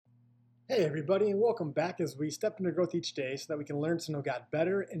Hey everybody, and welcome back as we step into growth each day so that we can learn to know God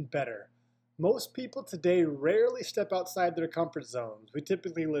better and better. Most people today rarely step outside their comfort zones. We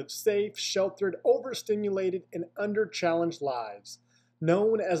typically live safe, sheltered, overstimulated, and under-challenged lives,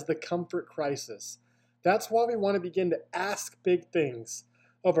 known as the comfort crisis. That's why we want to begin to ask big things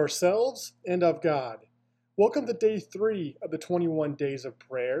of ourselves and of God. Welcome to day 3 of the 21 days of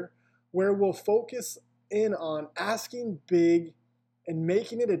prayer, where we'll focus in on asking big and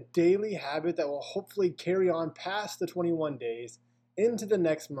making it a daily habit that will hopefully carry on past the 21 days into the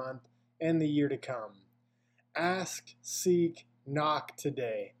next month and the year to come. Ask, seek, knock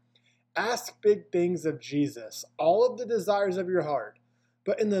today. Ask big things of Jesus, all of the desires of your heart.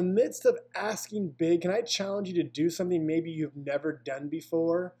 But in the midst of asking big, can I challenge you to do something maybe you've never done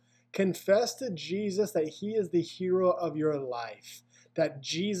before? Confess to Jesus that He is the hero of your life, that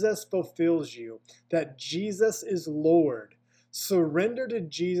Jesus fulfills you, that Jesus is Lord. Surrender to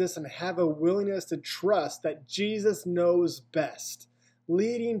Jesus and have a willingness to trust that Jesus knows best,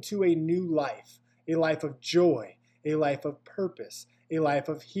 leading to a new life, a life of joy, a life of purpose, a life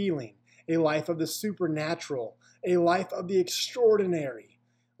of healing, a life of the supernatural, a life of the extraordinary.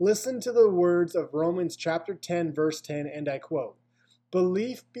 Listen to the words of Romans chapter 10, verse 10, and I quote,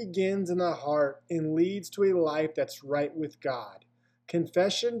 "Belief begins in the heart and leads to a life that's right with God.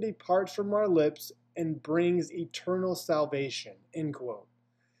 Confession departs from our lips and brings eternal salvation." End quote.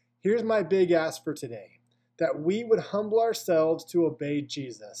 Here's my big ask for today, that we would humble ourselves to obey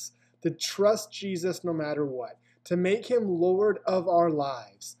Jesus, to trust Jesus no matter what, to make Him Lord of our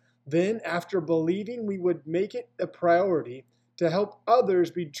lives. Then, after believing, we would make it a priority to help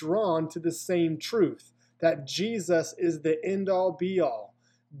others be drawn to the same truth, that Jesus is the end-all be-all.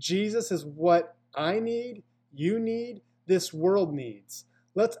 Jesus is what I need, you need, this world needs.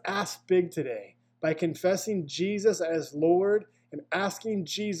 Let's ask big today by confessing Jesus as Lord and asking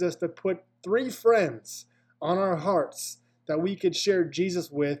Jesus to put 3 friends on our hearts that we could share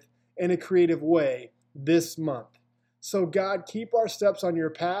Jesus with in a creative way this month. So God, keep our steps on your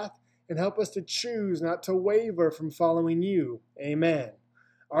path and help us to choose not to waver from following you. Amen.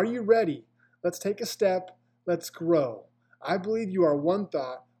 Are you ready? Let's take a step. Let's grow. I believe you are one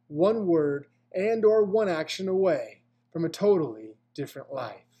thought, one word, and/or one action away from a totally different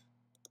life.